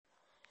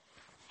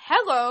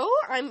Hello,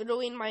 I'm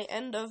doing my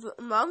end of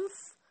month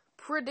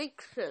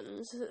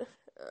predictions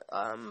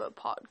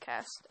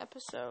podcast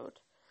episode.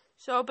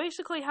 So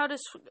basically how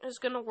this is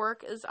going to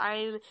work is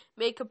I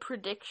make a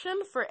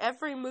prediction for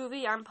every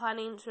movie I'm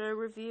planning to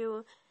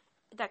review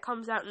that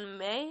comes out in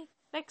May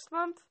next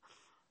month.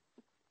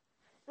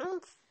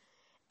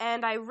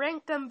 And I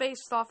rank them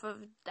based off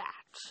of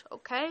that,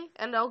 okay?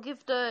 And I'll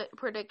give the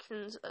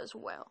predictions as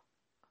well.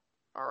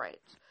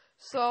 Alright,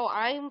 so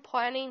I'm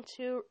planning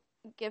to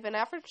give an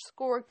average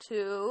score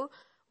to,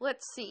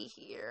 let's see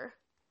here,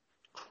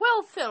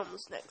 12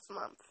 films next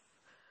month.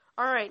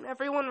 Alright,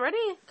 everyone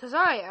ready? Because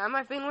I am.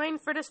 I've been waiting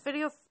for this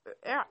video for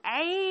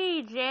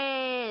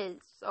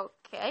ages.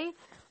 Okay.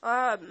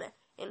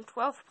 In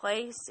 12th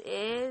place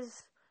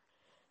is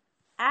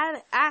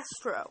Ad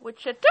Astra,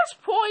 which at this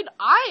point,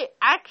 I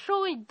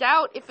actually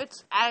doubt if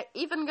it's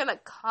even gonna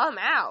come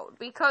out.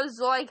 Because,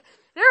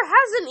 there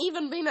hasn't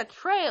even been a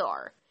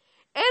trailer.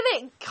 And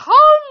it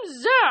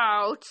comes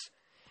out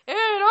in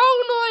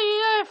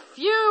only a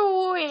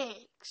few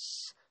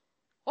weeks.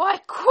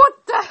 What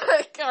the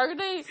heck? Are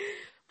they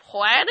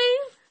planning?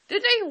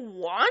 Did they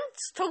want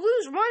to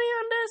lose money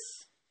on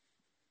this?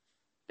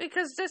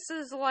 Because this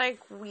is,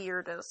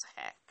 weird as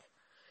heck.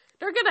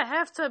 They're gonna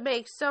have to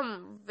make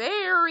some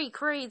very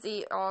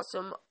crazy,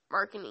 awesome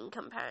marketing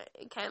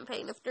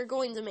campaign if they're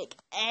going to make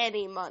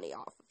any money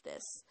off of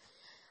this.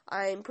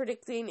 I'm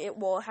predicting it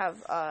will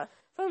have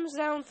thumbs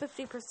down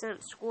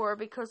 50% score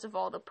because of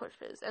all the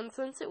pushes, and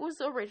since it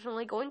was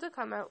originally going to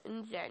come out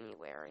in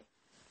January.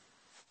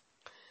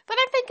 But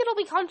I think it'll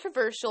be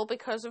controversial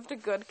because of the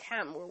good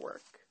camera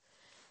work,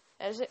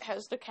 as it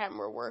has the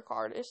camera work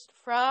artist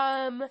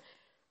from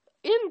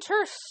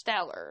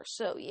Interstellar,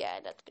 so yeah,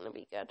 that's gonna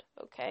be good.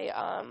 Okay,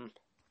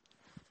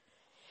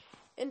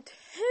 in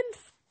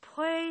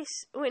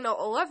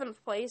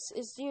 11th place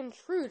is The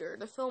Intruder,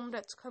 the film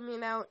that's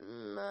coming out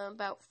in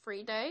about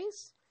 3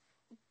 days.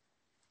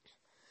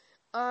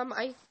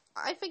 I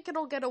think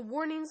it'll get a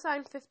warning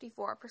sign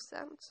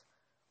 54%.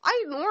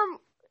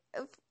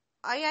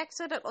 I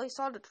accidentally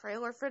saw the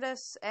trailer for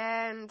this,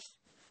 and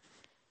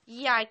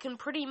yeah, I can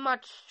pretty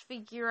much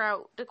figure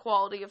out the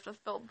quality of the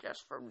film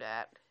just from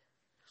that.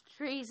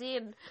 Crazy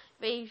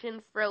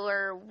invasion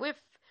thriller with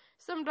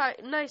some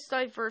nice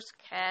diverse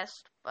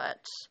cast,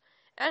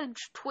 and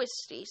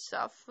twisty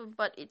stuff,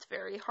 but it's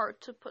very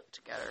hard to put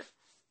together.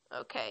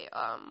 Okay,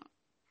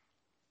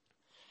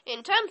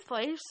 in 10th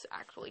place,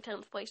 actually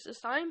 10th place this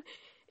time,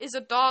 is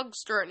A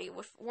Dog's Journey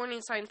with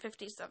warning sign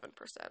 57%.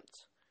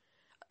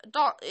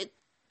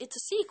 It's a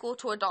sequel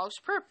to A Dog's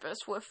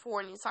Purpose with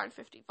warning sign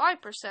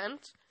 55%,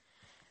 and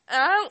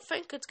I don't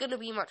think it's going to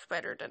be much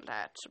better than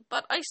that.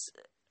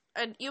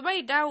 And you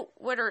may doubt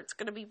whether it's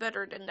going to be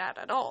better than that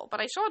at all,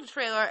 but I saw the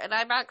trailer, and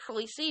I've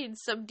actually seen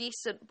some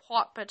decent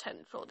plot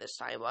potential this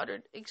time,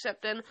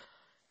 except in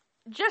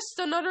just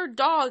another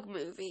dog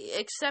movie,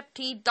 except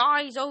he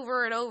dies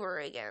over and over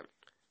again.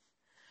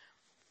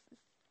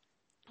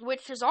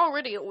 Which is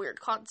already a weird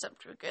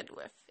concept to begin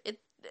with.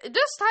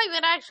 This time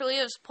it actually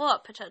is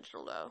plot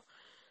potential, though.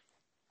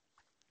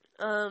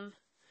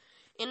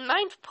 In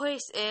 9th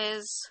place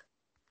is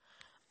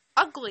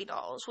Ugly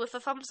Dolls with a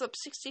thumbs up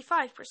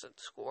 65%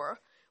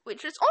 score,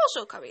 which is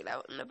also coming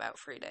out in about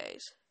 3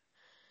 days.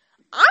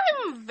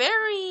 I'm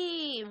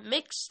very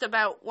mixed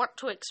about what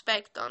to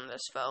expect on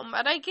this film,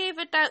 and I gave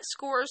it that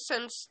score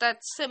since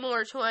that's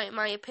similar to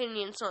my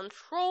opinions on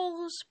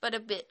Trolls, but a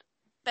bit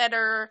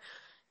better,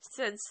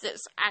 since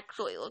this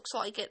actually looks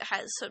like it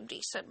has some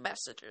decent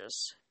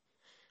messages.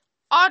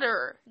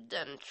 Other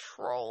than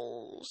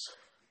Trolls.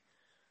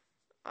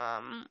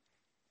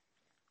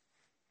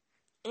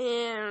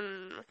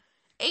 In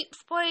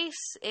 8th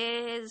place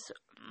is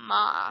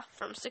Ma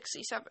from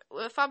 67,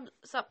 with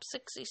thumbs up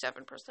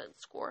 67%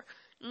 score.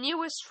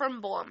 Newest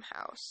from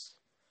Blumhouse.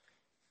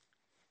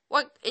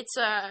 From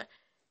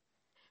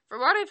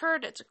what I've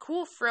heard, it's a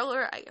cool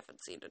thriller. I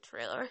haven't seen the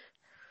trailer.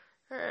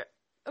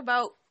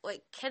 About,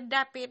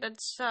 kidnapping and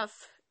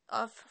stuff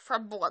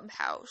from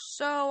Blumhouse.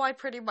 So I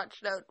pretty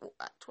much know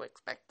what to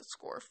expect the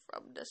score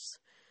from this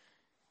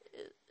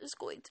is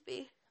going to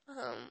be.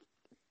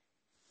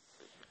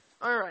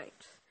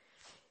 Alright.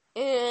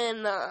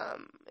 In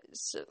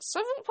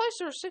 7th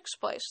place or 6th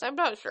place? I'm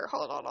not sure.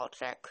 Hold on, I'll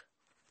check.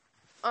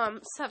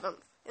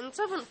 7th. In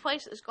 7th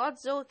place is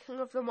Godzilla King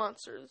of the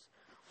Monsters,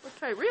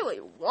 which I really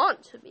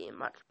want to be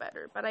much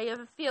better, but I have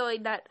a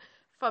feeling that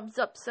thumbs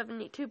up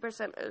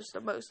 72% is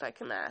the most I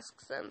can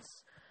ask,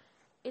 since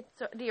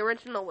the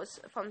original was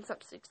thumbs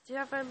up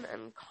 67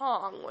 and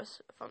Kong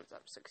was thumbs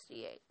up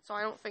 68. So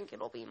I don't think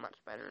it'll be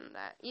much better than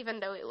that, even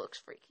though it looks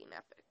freaking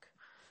epic.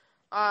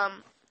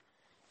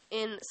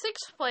 In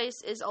 6th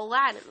place is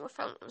Aladdin with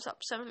thumbs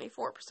up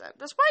 74%.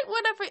 Despite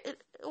what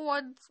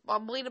everyone's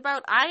mumbling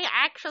about, I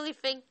actually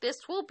think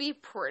this will be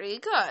pretty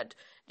good.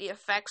 The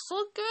effects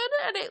look good,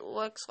 and it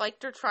looks like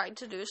they're trying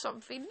to do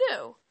something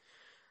new.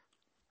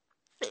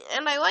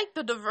 And I like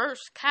the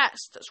diverse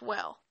cast as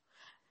well.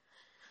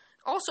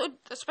 Also,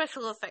 the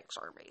special effects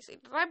are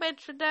amazing. Did I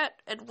mention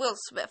that? And Will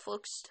Smith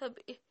looks to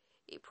be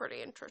be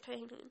pretty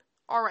entertaining.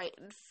 Alright,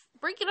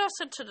 bringing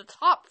us into the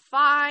top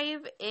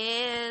 5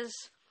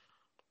 is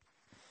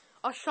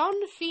a Shaun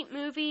the Sheep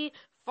movie,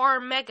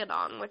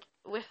 Farmageddon,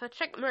 with a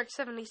checkmark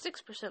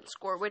 76%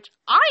 score, which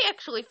I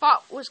actually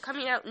thought was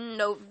coming out in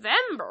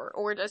November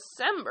or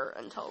December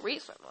until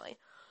recently.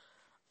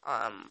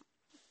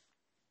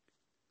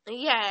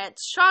 Yeah,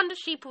 it's Shaun the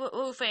Sheep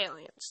with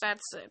aliens.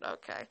 That's it,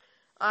 okay.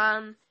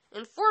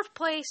 In 4th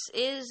place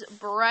is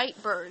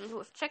Brightburn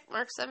with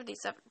checkmark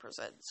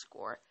 77%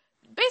 score.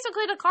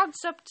 Basically, the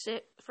concept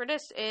for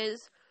this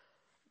is,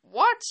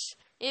 what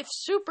if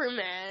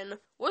Superman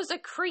was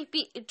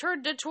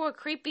turned into a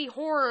creepy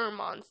horror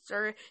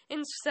monster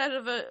instead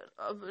of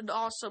an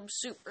awesome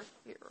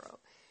superhero?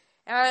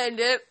 And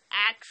it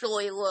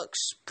actually looks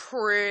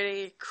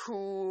pretty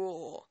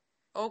cool.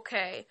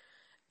 Okay,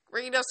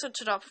 bringing us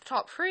into the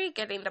top 3,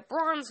 getting the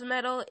bronze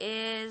medal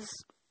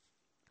is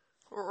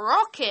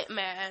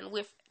Rocketman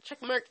with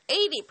checkmark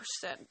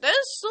 80%.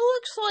 This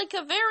looks like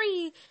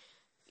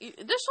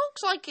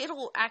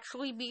it'll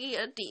actually be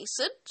a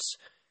decent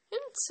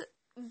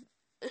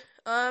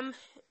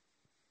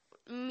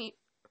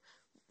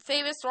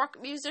famous rock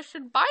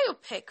musician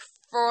biopic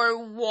for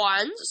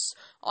once.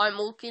 I'm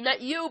looking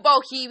at you,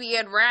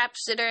 Bohemian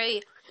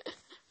Rhapsody.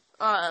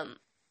 From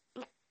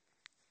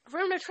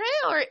the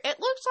trailer, it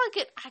looks like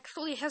it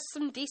actually has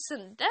some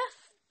decent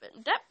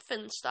depth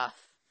and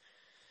stuff.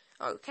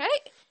 Okay,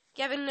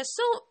 getting the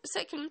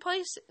second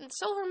place in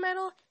silver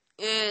medal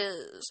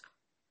is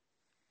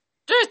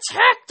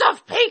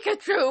Detective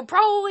Pikachu,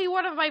 probably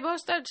one of my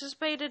most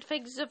anticipated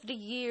things of the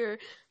year.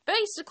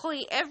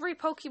 Basically, every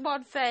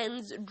Pokemon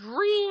fan's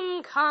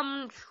dream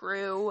come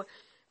true.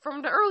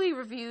 From the early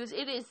reviews,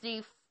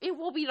 it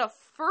will be the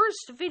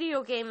first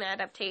video game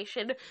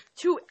adaptation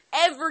to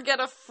ever get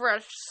a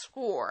fresh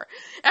score.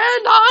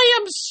 And I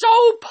am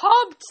so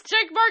pumped!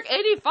 Checkmark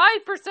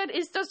 85%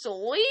 is the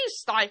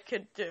least I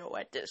could do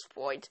at this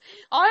point.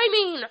 I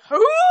mean,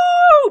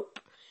 hoop!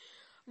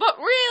 But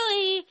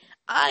really,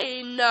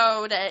 I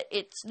know that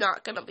it's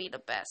not gonna be the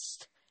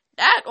best.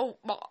 That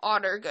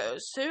honor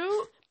goes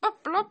to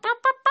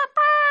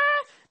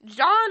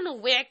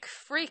John Wick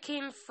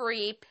freaking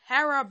free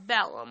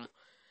Parabellum.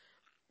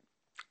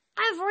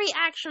 Every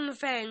action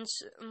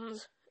fan's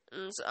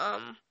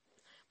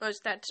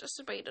most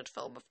anticipated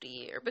film of the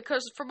year,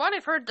 because from what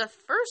I've heard, the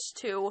first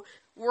two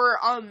were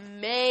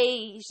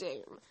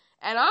amazing.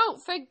 And I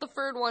don't think the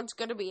third one's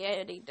going to be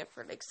any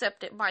different,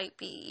 except it might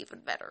be even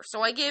better.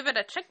 So I gave it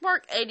a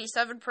checkmark,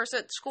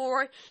 87%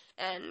 score,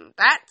 and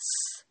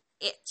that's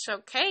it,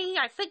 okay?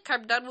 I think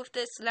I'm done with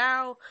this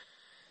now.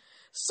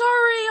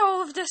 Sorry,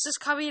 all of this is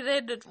coming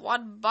in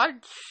one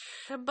bunch,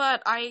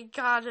 but I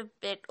got a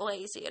bit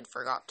lazy and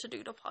forgot to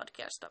do the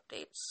podcast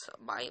updates.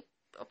 My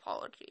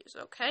apologies,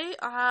 okay?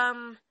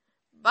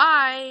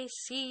 Bye.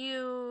 See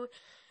you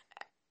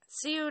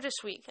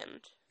this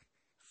weekend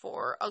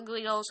for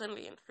Ugly Dolls and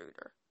the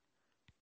Intruder.